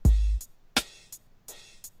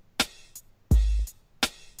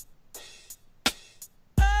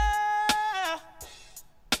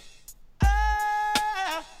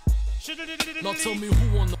Now tell me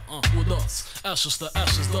who on the with us. Ashes to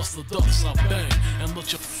ashes, dust to dust. I bang and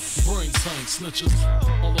let your brains hang. Snitches,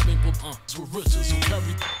 all the people with riches who carry.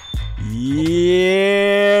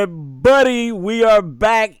 Yeah, buddy, we are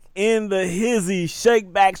back in the Hizzy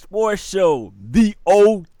Shakeback Sports Show, the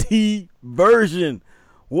OT version.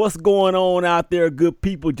 What's going on out there, good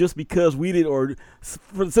people? Just because we did, or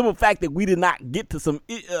for the simple fact that we did not get to some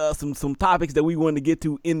topics that we wanted to get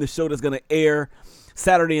to in the show that's going to air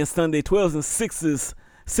Saturday and Sunday, 12s and 6s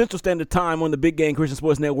Central Standard Time on the Big Game Christian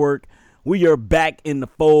Sports Network. We are back in the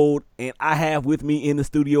fold, and I have with me in the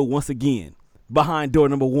studio once again, behind door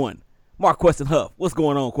number one, MarQueston Huff. What's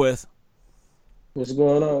going on, Quest? What's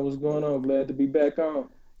going on? What's going on? Glad to be back on.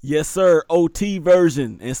 Yes, sir. OT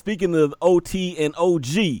version. And speaking of OT and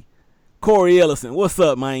OG, Cory Ellison. What's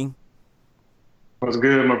up, man? What's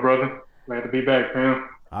good, my brother? Glad to be back, man.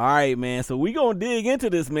 All right, man. So we going to dig into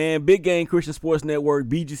this, man. Big Game Christian Sports Network,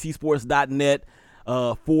 BGCSports.net,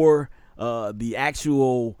 for the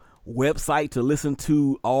actual website to listen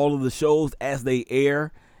to all of the shows as they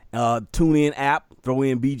air. Tune in app, throw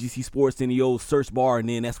in BGC Sports in the old search bar, and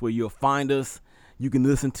then that's where you'll find us. You can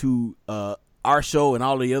listen to our show and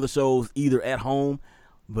all the other shows either at home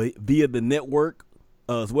but via the network's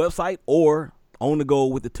website or on the go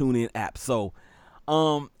with the TuneIn app. So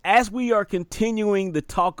as we are continuing to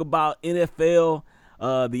talk about NFL,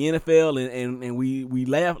 the NFL, and we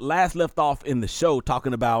last left off in the show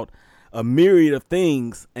talking about a myriad of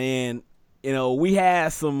things, and you know we had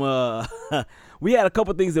some we had a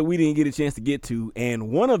couple things that we didn't get a chance to get to,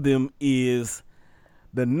 and one of them is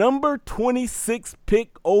the number 26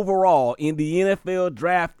 pick overall in the NFL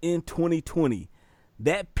draft in 2020.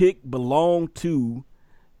 That pick belonged to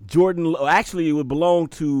Jordan. Actually, it would belong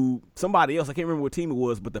to somebody else. I can't remember what team it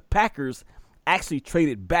was, but the Packers actually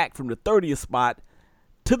traded back from the 30th spot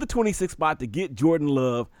to the 26th spot to get Jordan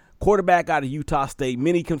Love, quarterback out of Utah State.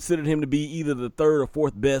 Many considered him to be either the third or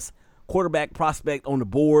fourth best quarterback prospect on the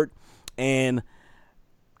board. And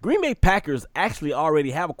Green Bay Packers actually already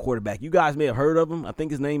have a quarterback. You guys may have heard of him. I think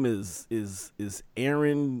his name is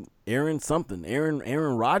Aaron something.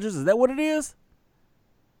 Aaron Rodgers. Is that what it is?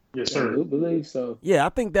 Yes, sir. I believe so. Yeah, I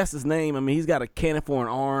think that's his name. I mean, he's got a cannon for an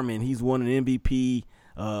arm, and he's won an MVP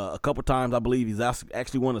a couple times. I believe he's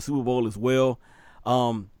actually won a Super Bowl as well.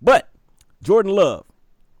 But Jordan Love,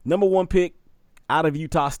 number one pick out of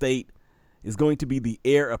Utah State, is going to be the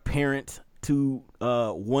heir apparent to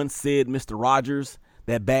one said Mr. Rodgers,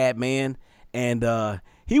 that bad man, and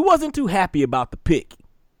he wasn't too happy about the pick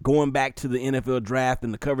going back to the NFL draft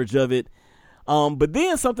and the coverage of it. But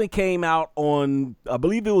then something came out on, I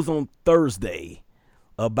believe it was on Thursday,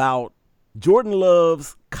 about Jordan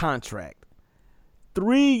Love's contract.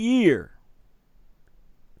 3-year,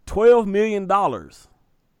 $12 million,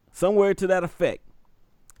 somewhere to that effect.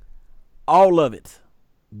 All of it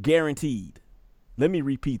guaranteed. Let me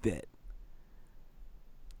repeat that.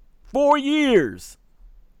 4 years.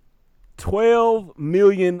 $12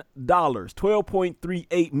 million,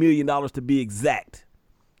 $12.38 million to be exact,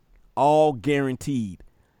 all guaranteed.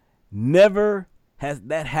 Never has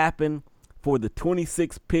that happened for the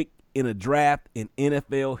 26th pick in a draft in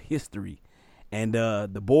NFL history. And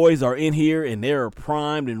the boys are in here, and they're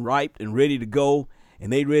primed and ripe and ready to go,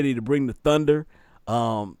 and they ready to bring the thunder.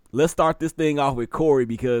 Let's start this thing off with Cory,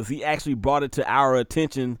 because he actually brought it to our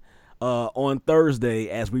attention on Thursday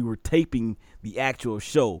as we were taping the actual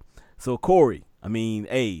show. So, Cory, I mean,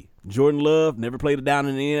 hey, Jordan Love never played it down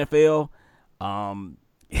in the NFL.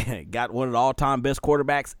 Got one of the all-time best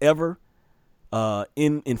quarterbacks ever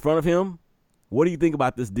in front of him. What do you think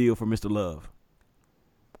about this deal for Mr. Love?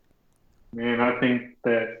 Man, I think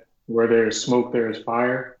that where there is smoke, there is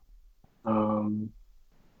fire. We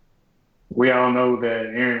all know that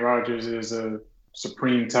Aaron Rodgers is a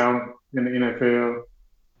supreme talent in the NFL.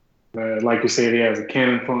 Like you said, he has a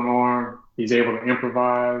cannon for an arm. He's able to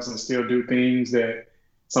improvise and still do things that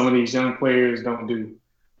some of these young players don't do.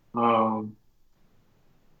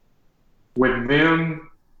 With them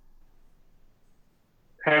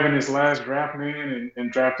having this last draft, man,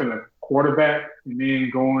 and drafting a quarterback, and then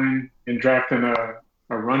going and drafting a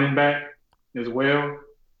running back as well,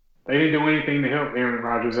 they didn't do anything to help Aaron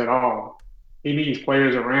Rodgers at all. He needs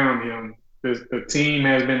players around him. The team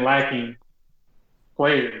has been lacking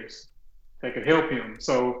players that could help him.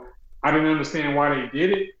 So I didn't understand why they did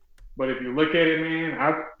it, but if you look at it, man,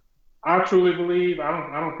 I truly believe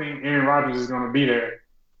I don't think Aaron Rodgers is going to be there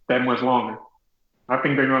that much longer. I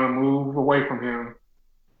think they're going to move away from him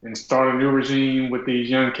and start a new regime with these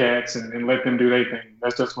young cats and let them do their thing.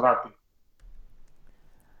 That's just what I think.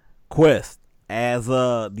 Quest, as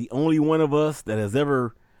the only one of us that has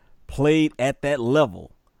ever played at that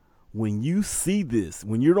level, when you see this,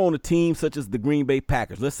 when you're on a team such as the Green Bay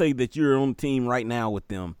Packers, let's say that you're on a team right now with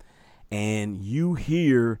them, and you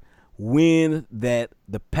hear when that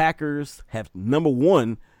the Packers have, number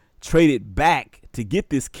one, traded back to get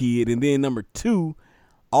this kid, and then number two,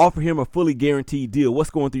 offer him a fully guaranteed deal. What's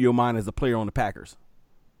going through your mind as a player on the Packers?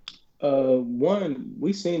 One,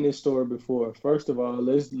 we've seen this story before. First of all,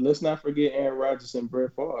 let's not forget Aaron Rodgers and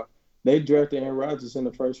Brett Favre. They drafted Aaron Rodgers in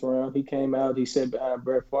the first round. He came out, he sat behind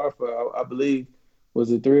Brett Favre for, I believe,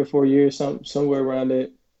 was it 3 or 4 years, somewhere around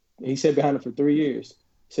that. He sat behind him for 3 years.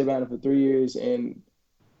 And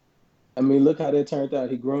I mean, look how that turned out.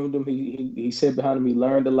 He groomed him. He sat behind him. He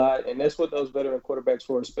learned a lot, and that's what those veteran quarterbacks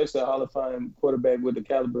for, especially a Hall of Fame quarterback with the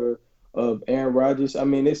caliber of Aaron Rodgers. I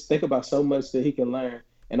mean, think about so much that he can learn.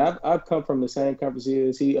 And I've come from the same conference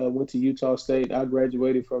as he went to Utah State. I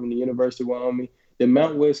graduated from the University of Wyoming. The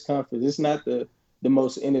Mountain West Conference, it's not the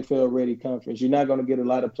most NFL-ready conference. You're not going to get a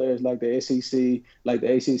lot of players like the SEC, like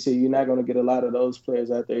the ACC. You're not going to get a lot of those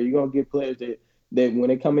players out there. You're going to get players that when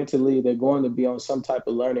they come into the league, they're going to be on some type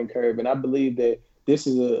of learning curve. And I believe that this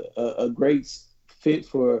is a great fit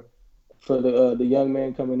for the young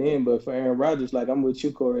man coming in. But for Aaron Rodgers, like I'm with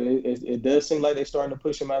you, Corey, it does seem like they're starting to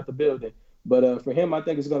push him out the building. But for him, I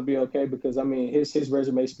think it's going to be okay because, I mean, his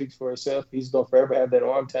resume speaks for itself. He's going to forever have that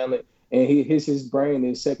arm talent, and his brain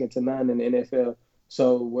is second to none in the NFL.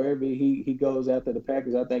 So wherever he goes after the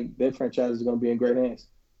Packers, I think that franchise is going to be in great hands.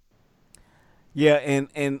 Yeah,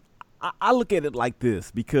 and I look at it like this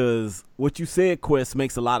because what you said, Quest,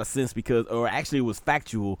 makes a lot of sense or actually it was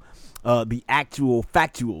factual, the actual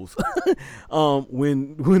factuals.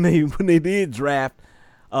 when they did draft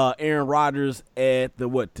Aaron Rodgers at the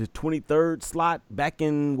 23rd slot back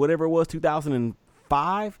in whatever it was,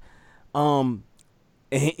 2005. And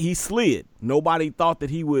he slid. Nobody thought that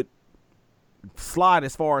he would slide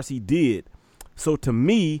as far as he did. So to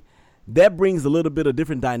me, that brings a little bit of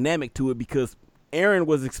different dynamic to it because Aaron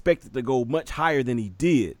was expected to go much higher than he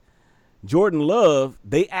did. Jordan Love,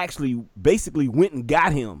 they actually basically went and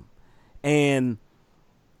got him. And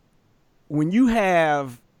when you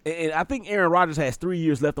have, and I think Aaron Rodgers has 3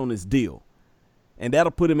 years left on his deal, and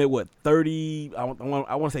that'll put him at 30, I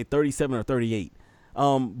want to say 37 or 38.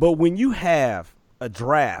 But when you have a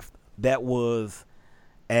draft that was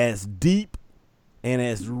as deep and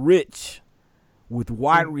as rich with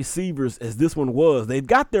wide receivers as this one was, they've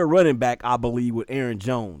got their running back, I believe, with Aaron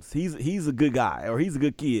Jones. He's a good guy, or he's a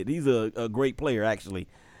good kid. He's a great player, actually.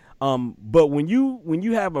 But when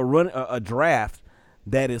you have a draft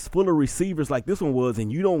that is full of receivers like this one was,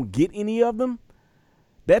 and you don't get any of them,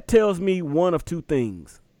 that tells me one of two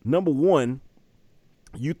things. Number one,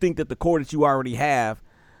 you think that the core that you already have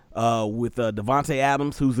with Devontae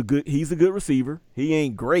Adams, he's a good receiver. He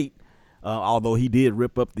ain't great, although he did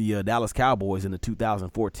rip up the Dallas Cowboys in the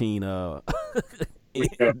 2014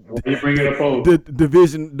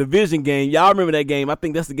 division game. Y'all remember that game? I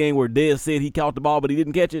think that's the game where Dez said he caught the ball, but he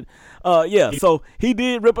didn't catch it. So he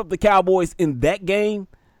did rip up the Cowboys in that game.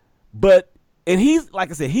 And he's,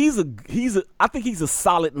 like I said, I think he's a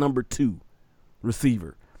solid number 2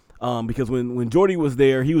 receiver. Because when Jordy was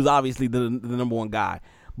there, he was obviously the number 1 guy.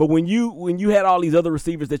 But when you had all these other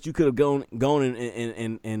receivers that you could have gone and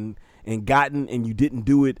gotten, and you didn't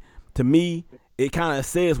do it, to me, it kind of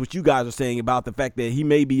says what you guys are saying about the fact that he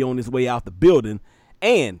may be on his way out the building.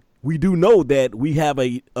 And we do know that we have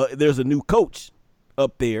there's a new coach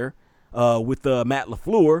up there with Matt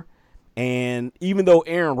LaFleur. And even though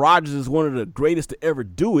Aaron Rodgers is one of the greatest to ever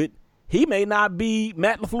do it, he may not be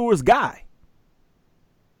Matt LaFleur's guy.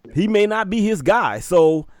 He may not be his guy.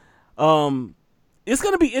 So it's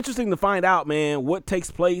going to be interesting to find out, man, what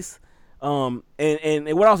takes place. And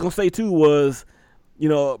what I was going to say, too, was,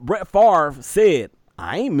 Brett Favre said,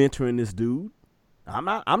 I ain't mentoring this dude. I'm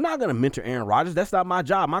not going to mentor Aaron Rodgers. That's not my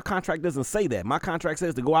job. My contract doesn't say that. My contract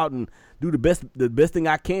says to go out and do the best thing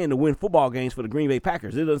I can to win football games for the Green Bay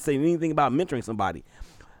Packers. It doesn't say anything about mentoring somebody.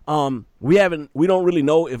 We don't really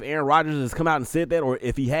know if Aaron Rodgers has come out and said that, or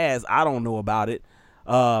if he has, I don't know about it.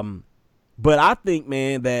 But I think,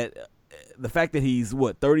 man, that the fact that he's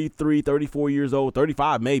 33, 34 years old,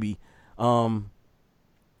 35 maybe, and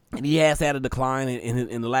he has had a decline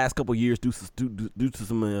in the last couple of years due to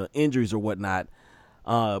some injuries or whatnot.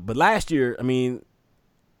 But last year, I mean,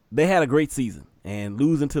 they had a great season, and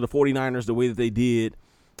losing to the 49ers the way that they did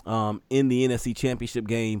in the NFC Championship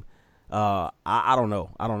game, I don't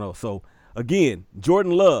know. So, again,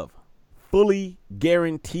 Jordan Love, fully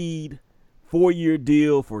guaranteed 4-year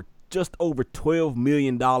deal for just over $12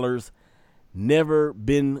 million. Never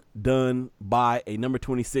been done by a number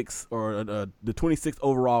 26 or the 26th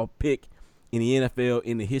overall pick in the NFL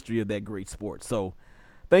in the history of that great sport. So,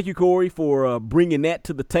 Thank you, Cory, for bringing that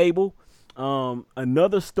to the table.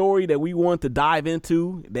 Another story that we want to dive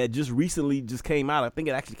into that just recently came out. I think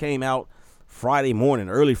it actually came out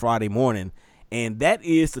early Friday morning, and that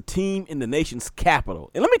is the team in the nation's capital.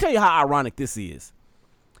 And let me tell you how ironic this is.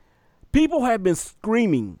 People have been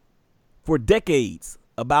screaming for decades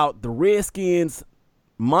about the Redskins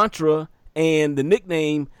mantra and the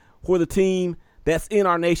nickname for the team that's in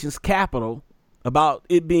our nation's capital, about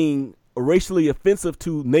it being racially offensive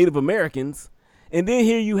to Native Americans. And then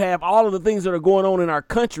here you have all of the things that are going on in our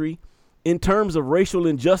country in terms of racial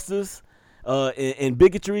injustice and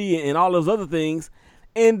bigotry and all those other things.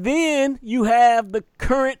 And then you have the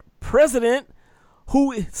current president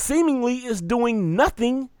who seemingly is doing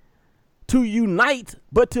nothing to unite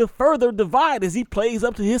but to further divide as he plays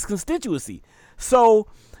up to his constituency. So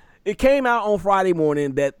it came out on Friday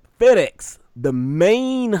morning that FedEx, the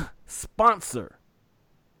main sponsor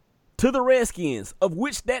to the Redskins, of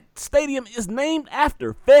which that stadium is named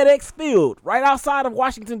after, FedEx Field, right outside of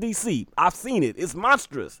Washington, D.C. I've seen it. It's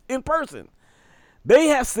monstrous in person. They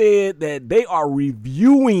have said that they are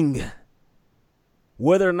reviewing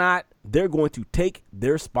whether or not they're going to take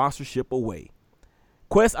their sponsorship away.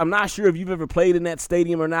 Quest, I'm not sure if you've ever played in that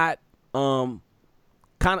stadium or not.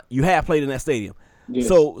 You have played in that stadium. Yes.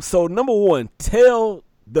 So number one, tell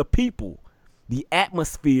the people the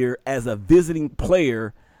atmosphere as a visiting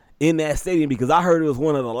player in that stadium, because I heard it was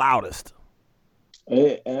one of the loudest.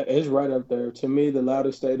 It's right up there. To me, the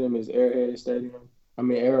loudest stadium is Arrowhead Stadium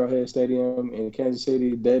in Kansas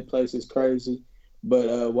City. That place is crazy.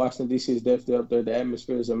 But Washington, D.C. is definitely up there. The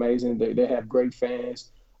atmosphere is amazing. They have great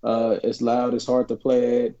fans. It's loud. It's hard to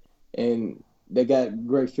play at. And they got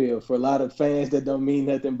great feel. For a lot of fans, that don't mean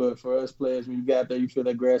nothing. But for us players, when you got there, you feel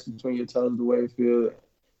that grass between your toes, the way it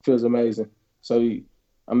feels amazing. So, the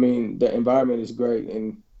environment is great.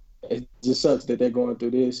 And it just sucks that they're going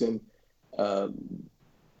through this. And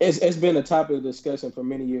it's been a topic of discussion for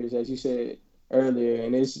many years, as you said earlier.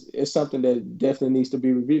 And it's something that definitely needs to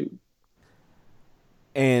be reviewed.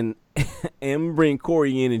 And I'm bring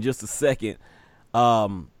Cory in just a second.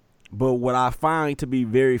 But what I find to be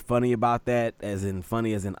very funny about that, as in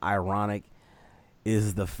ironic,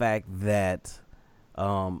 is the fact that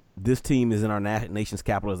this team is in our nation's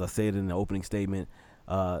capital. As I said in the opening statement,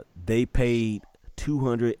 they paid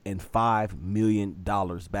 $205 million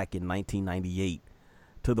back in 1998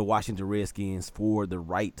 to the Washington Redskins for the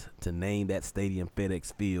right to name that stadium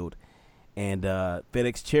FedEx Field. And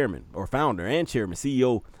FedEx chairman, or founder and chairman,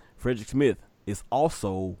 CEO Frederick Smith, is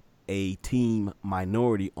also a team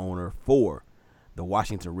minority owner for the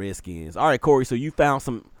Washington Redskins. All right, Cory, so you found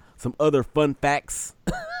some other fun facts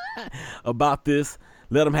about this.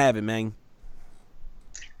 Let them have it, man.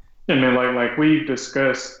 Yeah, man, like we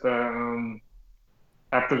discussed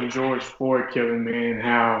after the George Floyd killing, man,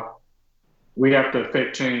 how we have to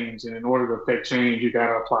affect change. And in order to affect change, you got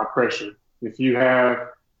to apply pressure. If you have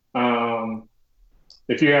the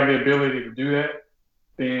ability to do that,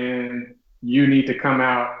 then you need to come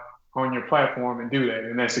out on your platform and do that.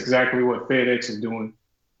 And that's exactly what FedEx is doing.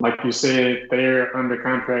 Like you said, they're under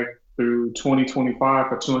contract through 2025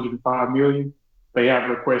 for $205 million. They have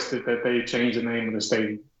requested that they change the name of the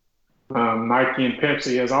stadium. Nike and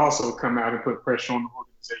Pepsi has also come out and put pressure on the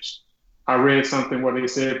organization. I read something where they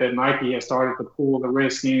said that Nike has started to pull the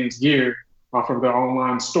Redskins gear off of their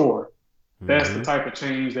online store. That's the type of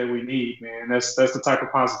change that we need, man. That's the type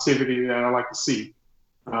of positivity that I like to see.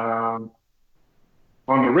 On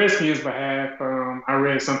the Redskins' behalf, I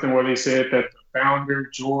read something where they said that the founder,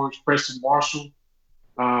 George Preston Marshall,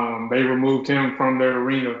 they removed him from their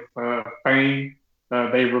arena of fame.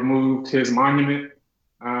 They removed his monument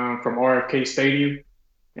from RFK Stadium,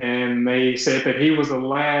 and they said that he was the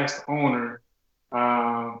last owner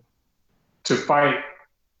to fight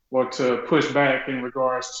or to push back in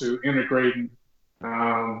regards to integrating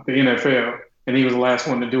the NFL, and he was the last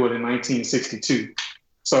one to do it in 1962.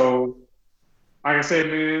 So, like I said,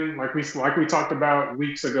 man, like we talked about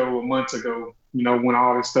weeks ago or months ago, when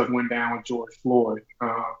all this stuff went down with George Floyd,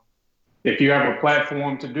 if you have a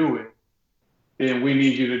platform to do it, then we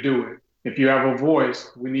need you to do it. If you have a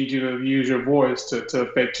voice, we need you to use your voice to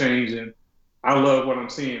affect change. And I love what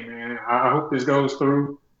I'm seeing, man. I hope this goes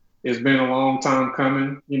through. It's been a long time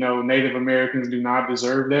coming. Native Americans do not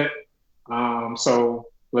deserve that. So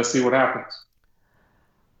let's see what happens.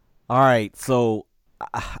 All right. So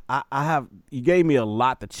you gave me a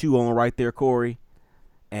lot to chew on right there, Cory.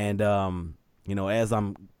 And, as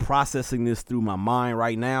I'm processing this through my mind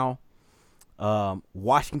right now,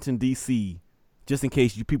 Washington, D.C., just in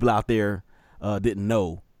case you people out there didn't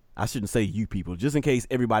know, I shouldn't say you people, just in case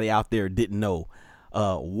everybody out there didn't know,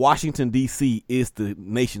 Washington, D.C. is the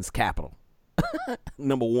nation's capital.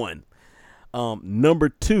 Number one. Number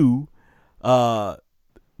two, the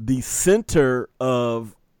center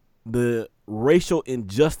of the racial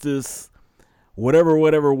injustice, whatever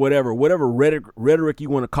rhetoric you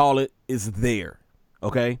want to call it, is there.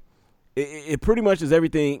 Okay, it pretty much is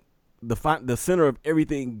everything. The center of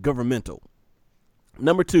everything governmental.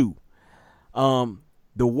 Number two, the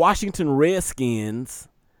Washington Redskins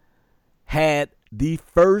had the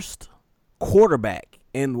first quarterback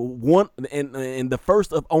and the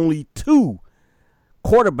first of only two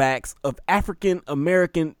quarterbacks of African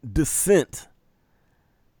American descent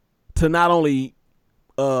to not only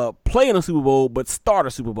play in a Super Bowl but start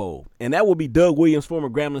a Super Bowl, and that will be Doug Williams, former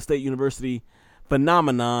Grambling State University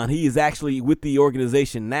phenomenon. He is actually with the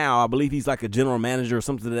organization now. I believe he's like a general manager or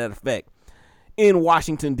something to that effect in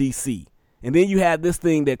Washington, D.C. And then you have this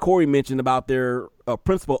thing that Cory mentioned about their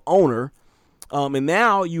principal owner, and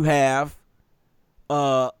now you have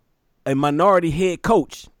a minority head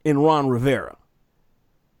coach in Ron Rivera.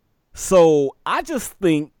 So I just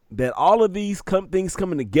think that all of these things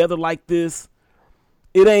coming together like this,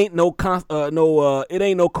 it ain't no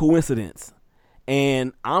coincidence.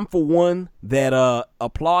 And I'm for one that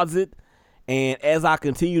applauds it. And as I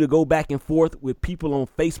continue to go back and forth with people on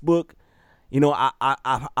Facebook, you know,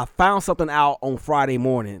 I found something out on Friday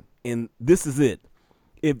morning, and this is it.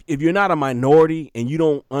 If you're not a minority and you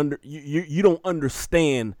don't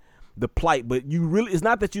understand the plight, but it's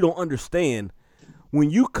not that you don't understand. When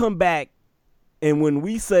you come back and when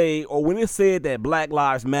we say, or when it's said that Black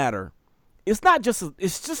Lives Matter, it's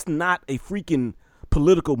just not a freaking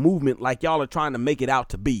political movement like y'all are trying to make it out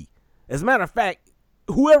to be. As a matter of fact,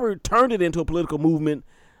 whoever turned it into a political movement,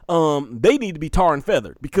 they need to be tar and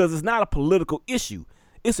feathered, because it's not a political issue.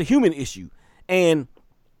 It's a human issue. And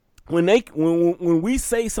when we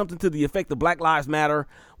say something to the effect of Black Lives Matter,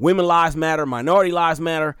 Women Lives Matter, Minority Lives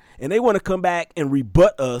Matter, and they want to come back and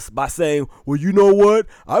rebut us by saying, well, you know what?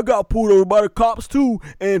 I got pulled over by the cops too,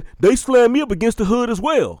 and they slammed me up against the hood as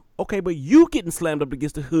well. Okay, but you getting slammed up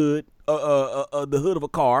against the hood of a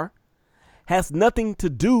car has nothing to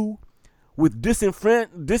do with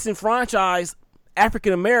disenfranchised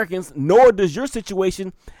African Americans, nor does your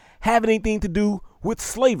situation have anything to do with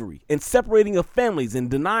slavery and separating of families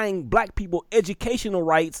and denying black people educational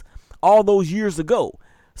rights all those years ago.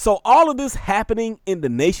 So all of this happening in the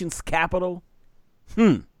nation's capital,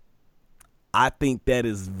 I think that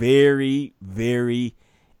is very, very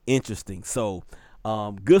interesting. So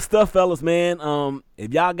good stuff, fellas, man.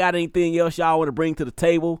 If y'all got anything else y'all want to bring to the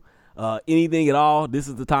table, anything at all, this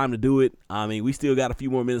is the time to do it. I mean, we still got a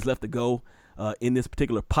few more minutes left to go in this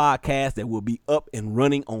particular podcast that will be up and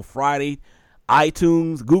running on Friday.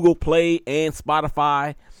 iTunes, Google Play, and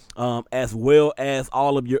Spotify, as well as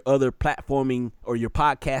all of your other platforming or your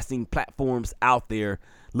podcasting platforms out there.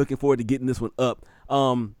 Looking forward to getting this one up.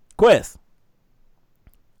 Quest.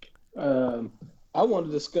 I want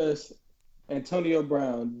to discuss Antonio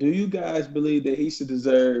Brown. Do you guys believe that he should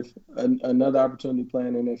deserve another opportunity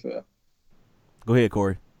playing in the NFL? Go ahead,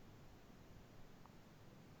 Cory.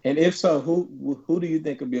 And if so, who do you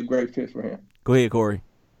think would be a great fit for him? Go ahead, Cory.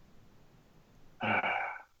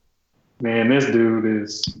 Man, this dude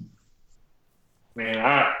is. Man,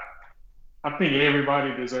 I think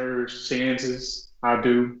everybody deserves chances. I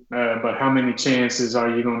do. But how many chances are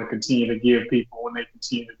you going to continue to give people when they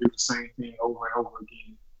continue to do the same thing over and over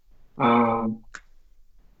again?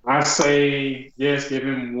 I say, yes, give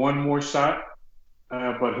him one more shot.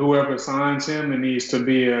 But whoever signs him, it needs to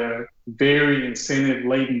be a very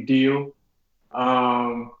incentive-laden deal.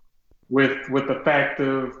 With the fact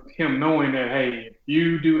of him knowing that, hey, if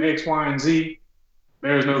you do X, Y, and Z,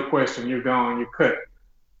 there's no question, you're gone, you're cut.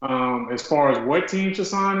 As far as what team should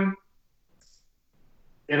sign him,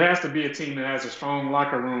 it has to be a team that has a strong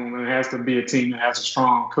locker room, and it has to be a team that has a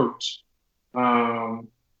strong coach.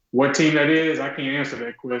 What team that is, I can't answer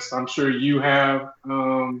that question. I'm sure you have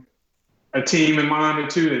a team in mind or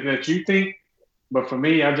two that you think, but for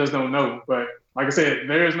me, I just don't know. But like I said,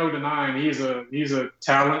 there is no denying he's a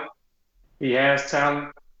talent. He has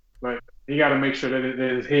talent, but he got to make sure that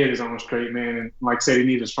his head is on straight, man. And like I said, he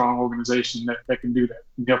needs a strong organization that can do that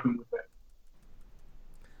and help him with that.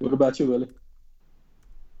 What about you, Willie?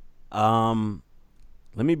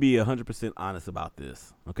 Let me be 100% honest about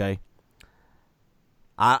this, okay?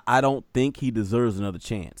 I don't think he deserves another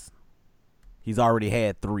chance. He's already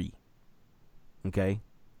had 3, okay?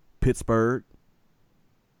 Pittsburgh,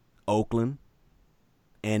 Oakland,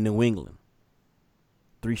 and New England.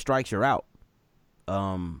 3 strikes, you're out.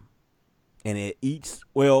 And at each,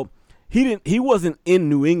 well, he wasn't in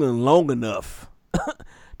New England long enough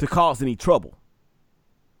to cause any trouble.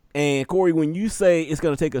 And Cory, when you say it's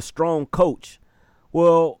going to take a strong coach,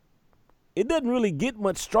 well, it doesn't really get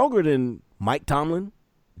much stronger than Mike Tomlin,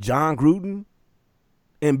 John Gruden,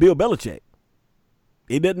 and Bill Belichick.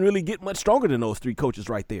 It doesn't really get much stronger than those three coaches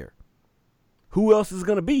right there. Who else is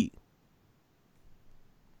going to be?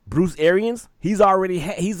 Bruce Arians, he's already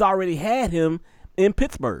had him in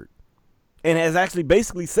Pittsburgh, and has actually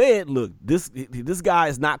basically said, "Look, this guy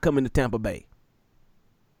is not coming to Tampa Bay."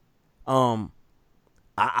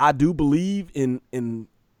 I do believe in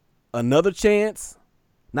another chance,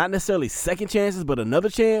 not necessarily second chances, but another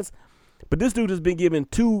chance. But this dude has been given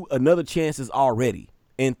 2 another chances already,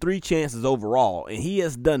 and 3 chances overall, and he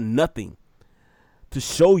has done nothing to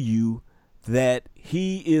show you that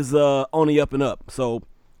he is on the up and up. So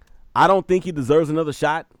I don't think he deserves another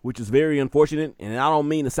shot, which is very unfortunate. And I don't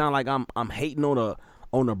mean to sound like I'm hating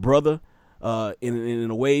on a brother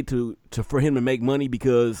in a way to for him to make money,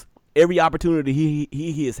 because every opportunity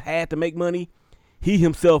he has had to make money, he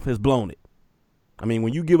himself has blown it. I mean,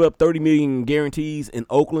 when you give up $30 million guarantees in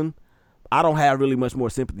Oakland, I don't have really much more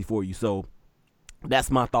sympathy for you. So that's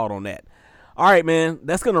my thought on that. All right, man,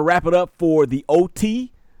 that's going to wrap it up for the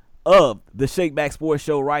OT of the Shakeback Sports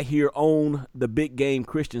Show right here on the Big Game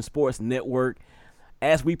Christian Sports Network.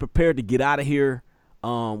 As we prepare to get out of here,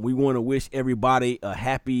 we want to wish everybody a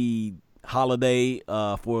happy holiday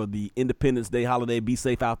for the Independence Day holiday. Be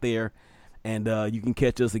safe out there, and you can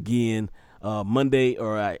catch us again Monday,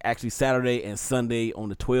 or actually Saturday and Sunday on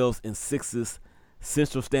the 12s and 6s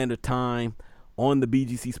Central Standard Time on the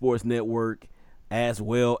BGC Sports Network, as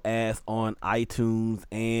well as on iTunes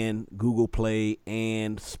and Google Play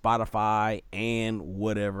and Spotify and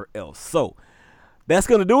whatever else. So that's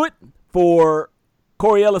going to do it for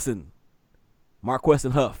Cory Ellison,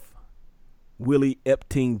 MarQueston Huff, Willie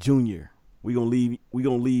Epting Jr. We're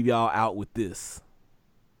gonna leave y'all out with this.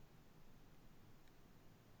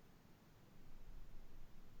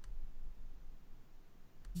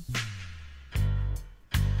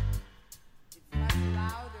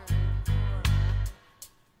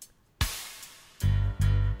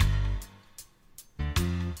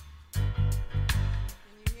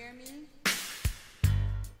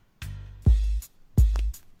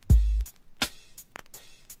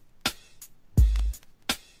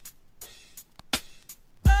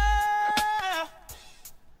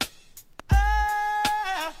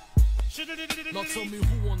 Now tell me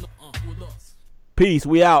who on the with us. Peace.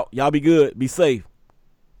 We out. Y'all be good. Be safe.